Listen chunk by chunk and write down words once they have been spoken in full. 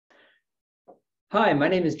Hi, my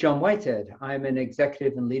name is John Whitehead. I'm an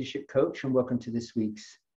executive and leadership coach, and welcome to this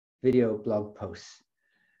week's video blog post.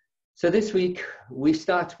 So this week, we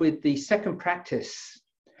start with the second practice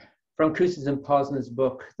from Kouzes and Posner's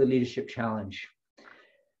book, The Leadership Challenge.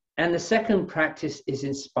 And the second practice is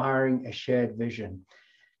inspiring a shared vision.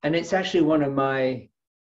 And it's actually one of my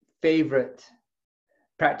favorite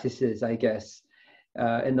practices, I guess,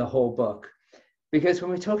 in the whole book. Because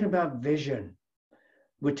when we're talking about vision,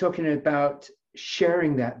 we're talking about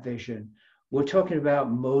sharing that vision. We're talking about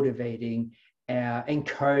motivating,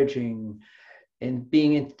 encouraging, and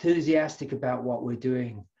being enthusiastic about what we're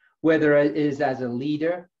doing, whether it is as a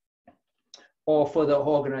leader or for the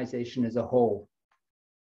organization as a whole.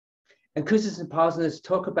 And Kouzes and Posner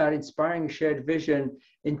talk about inspiring a shared vision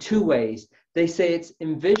in two ways. They say it's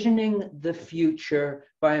envisioning the future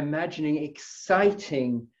by imagining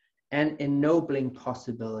exciting and ennobling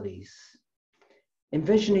possibilities.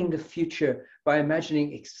 Envisioning the future by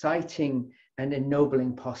imagining exciting and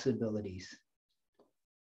ennobling possibilities.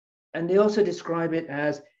 And they also describe it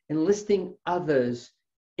as enlisting others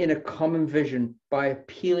in a common vision by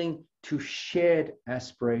appealing to shared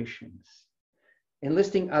aspirations.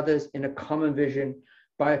 Enlisting others in a common vision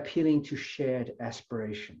by appealing to shared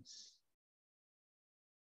aspirations.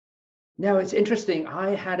 Now, it's interesting.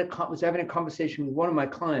 I was having a conversation with one of my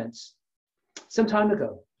clients some time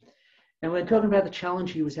ago. And when talking about the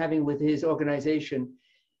challenge he was having with his organization,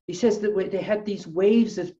 he says that they had these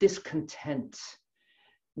waves of discontent.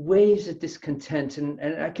 And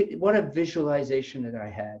what a visualization that I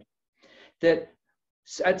had. That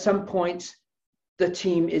at some points, the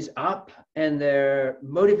team is up and they're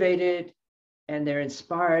motivated and they're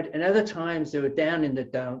inspired. And other times they were down in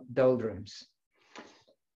the doldrums.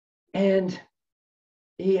 And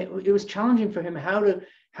it was challenging for him how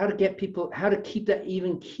to get people, how to keep that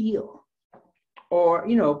even keel. Or,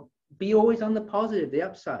 be always on the positive, the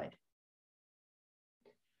upside.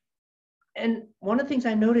 And one of the things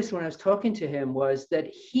I noticed when I was talking to him was that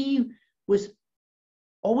he was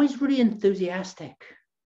always really enthusiastic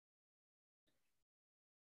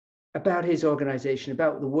about his organization,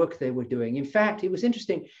 about the work they were doing. In fact, it was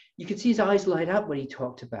interesting. You could see his eyes light up when he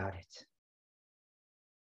talked about it.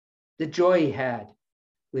 The joy he had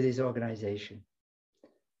with his organization.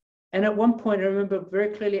 And at one point, I remember very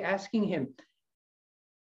clearly asking him,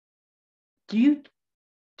 do you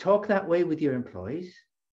talk that way with your employees,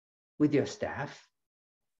 with your staff?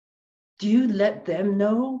 Do you let them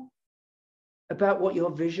know about what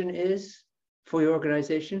your vision is for your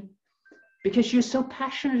organization? Because you're so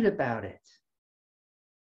passionate about it.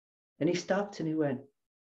 And he stopped and he went,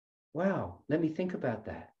 wow, let me think about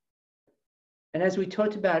that. And as we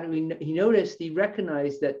talked about it, he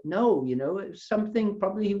recognized that no, it was something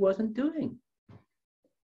probably he wasn't doing.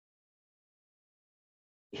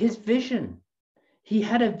 His vision. He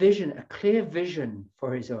had a vision, a clear vision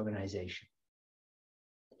for his organization.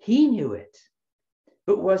 He knew it,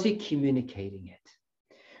 but was he communicating it?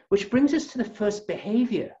 Which brings us to the first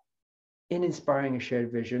behavior in inspiring a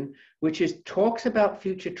shared vision, which is talks about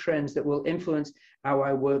future trends that will influence how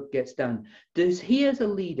our work gets done. Does he as a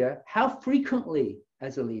leader, how frequently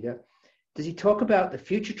as a leader, does he talk about the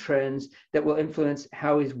future trends that will influence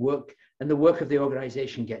how his work and the work of the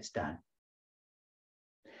organization gets done?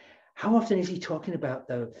 How often is he talking about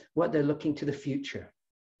what they're looking to the future?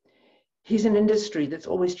 He's an industry that's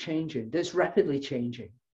always changing, that's rapidly changing.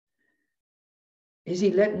 Is he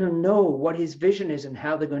letting them know what his vision is and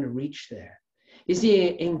how they're going to reach there? Is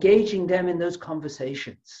he engaging them in those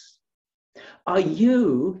conversations? Are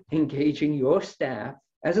you engaging your staff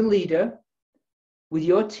as a leader with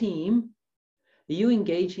your team? Are you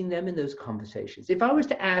engaging them in those conversations? If I was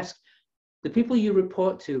to ask the people you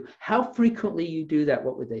report to how frequently you do that,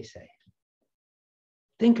 what would they say?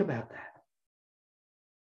 Think about that.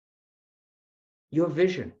 Your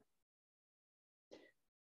vision.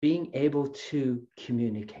 Being able to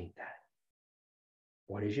communicate that.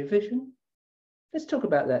 What is your vision? Let's talk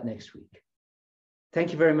about that next week.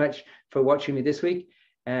 Thank you very much for watching me this week,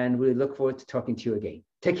 and we look forward to talking to you again.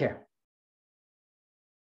 Take care.